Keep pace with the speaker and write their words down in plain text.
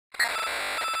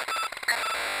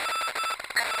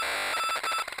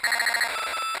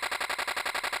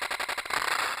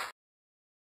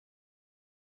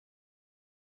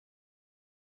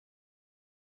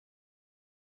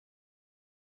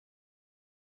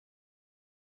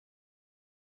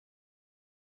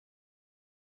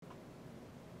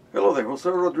Hello there, Jose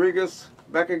Rodriguez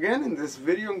back again. In this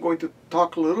video I'm going to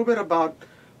talk a little bit about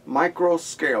micro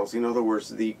scales. In other words,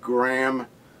 the gram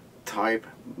type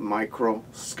micro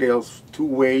scales to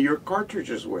weigh your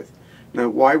cartridges with. Now,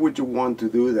 why would you want to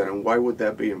do that, and why would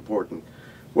that be important?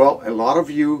 Well, a lot of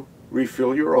you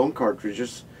refill your own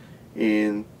cartridges,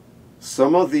 and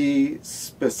some of the,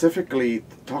 specifically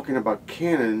talking about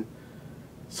Canon,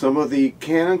 some of the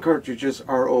Canon cartridges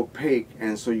are opaque,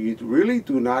 and so you really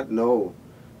do not know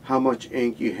how much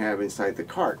ink you have inside the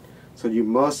cart. So you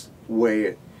must weigh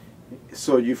it.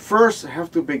 So you first have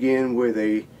to begin with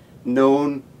a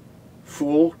known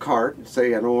full cart,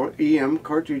 say an OEM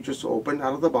cart you just open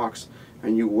out of the box,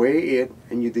 and you weigh it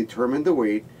and you determine the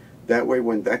weight. That way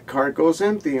when that cart goes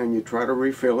empty and you try to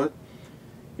refill it,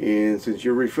 and since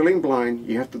you're refilling blind,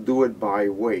 you have to do it by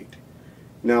weight.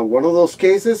 Now, one of those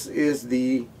cases is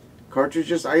the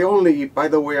cartridges. By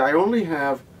the way, I only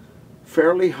have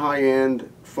fairly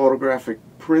high-end photographic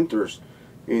printers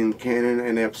in Canon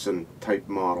and Epson type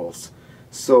models.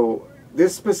 So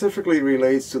this specifically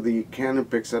relates to the CANON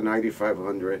Pixma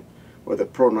 9500 or the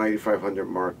Pro 9500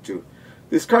 Mark II.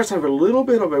 These cards have a little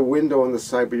bit of a window on the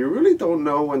side, but you really don't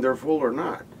know when they're full or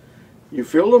not. You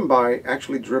fill them by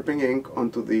actually dripping ink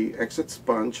onto the exit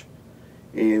sponge,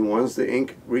 and once the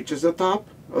ink reaches the top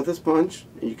of the sponge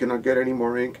and you cannot get any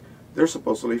more ink, they're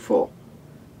supposedly full.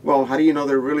 Well, how do you know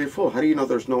they're really full? How do you know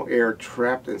there's no air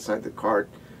trapped inside the cart,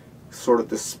 sort of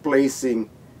displacing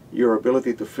your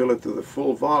ability to fill it to the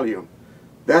full volume?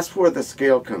 That's where the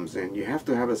scale comes in. You have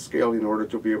to have a scale in order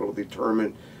to be able to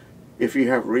determine if you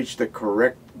have reached the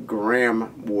correct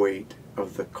gram weight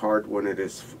of the cart when it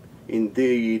is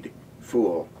indeed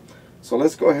full. So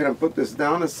let's go ahead and put this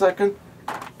down a second.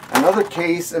 Another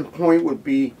case in point would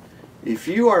be if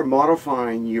you are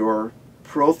modifying your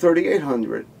Pro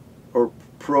 3800 or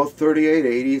Pro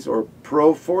 3880s or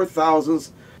Pro 4000s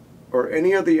or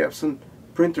any of the Epson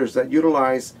printers that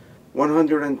utilize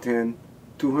 110,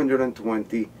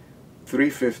 220,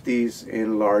 350s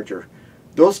and larger.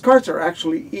 Those carts are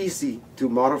actually easy to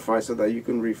modify so that you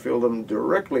can refill them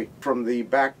directly from the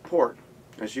back port,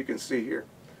 as you can see here.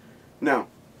 Now,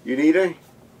 you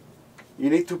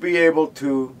need to be able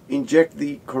to inject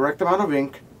the correct amount of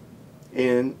ink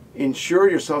and ensure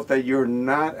yourself that you're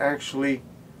not actually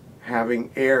having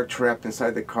air trapped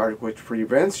inside the cart, which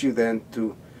prevents you then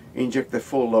to inject the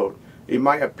full load. It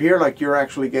might appear like you're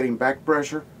actually getting back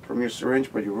pressure from your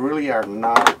syringe, but you really are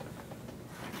not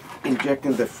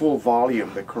injecting the full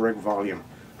volume, the correct volume.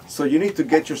 So you need to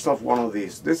get yourself one of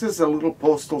these. This is a little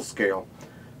postal scale.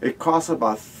 It costs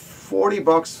about 40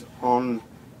 bucks on,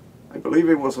 I believe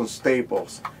it was on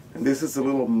Staples. And this is a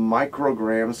little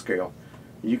microgram scale.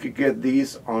 You could get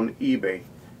these on eBay.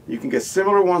 You can get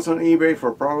similar ones on eBay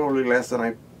for probably less than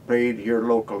I paid here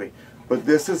locally. But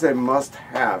this is a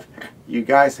must-have. You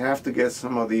guys have to get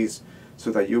some of these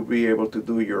so that you'll be able to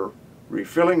do your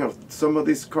refilling of some of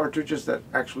these cartridges that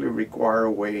actually require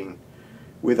weighing.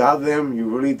 Without them, you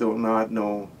really do not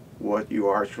know what you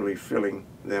are actually filling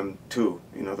them to.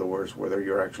 In other words, whether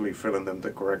you're actually filling them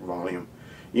the correct volume.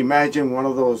 Imagine one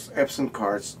of those Epson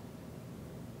carts.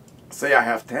 Say I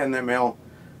have 10 ml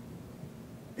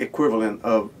equivalent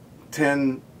of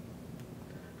 10.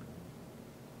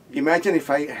 Imagine if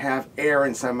I have air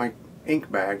inside my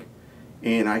ink bag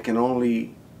and I can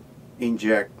only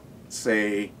inject,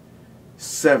 say,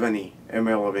 70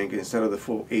 ml of ink instead of the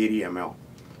full 80 ml.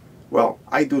 Well,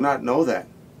 I do not know that.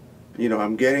 You know,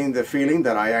 I'm getting the feeling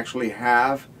that I actually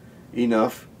have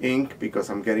enough ink because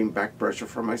I'm getting back pressure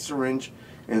from my syringe,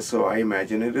 and so I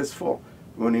imagine it is full.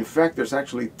 When in fact there's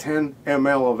actually 10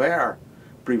 ml of air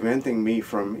preventing me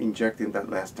from injecting that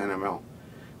last 10 ml.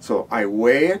 So I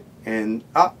weigh it and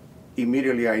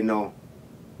immediately I know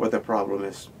what the problem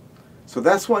is. So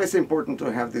that's why it's important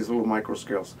to have these little micro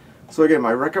scales. So again,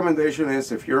 my recommendation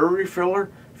is if you're a refiller,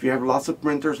 if you have lots of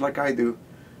printers like I do,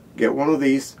 get one of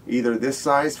these, either this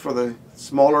size for the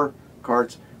smaller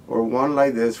carts or one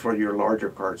like this for your larger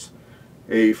carts.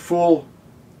 A full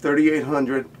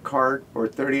 3800 cart or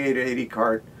 3880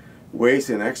 cart weighs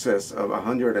in excess of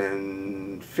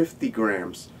 150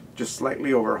 grams, just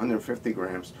slightly over 150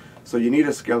 grams. So you need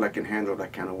a scale that can handle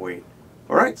that kind of weight.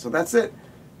 Alright, so that's it.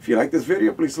 If you like this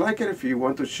video, please like it. If you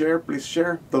want to share, please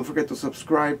share. Don't forget to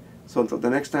subscribe. So until the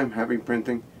next time, happy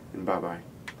printing, and bye-bye.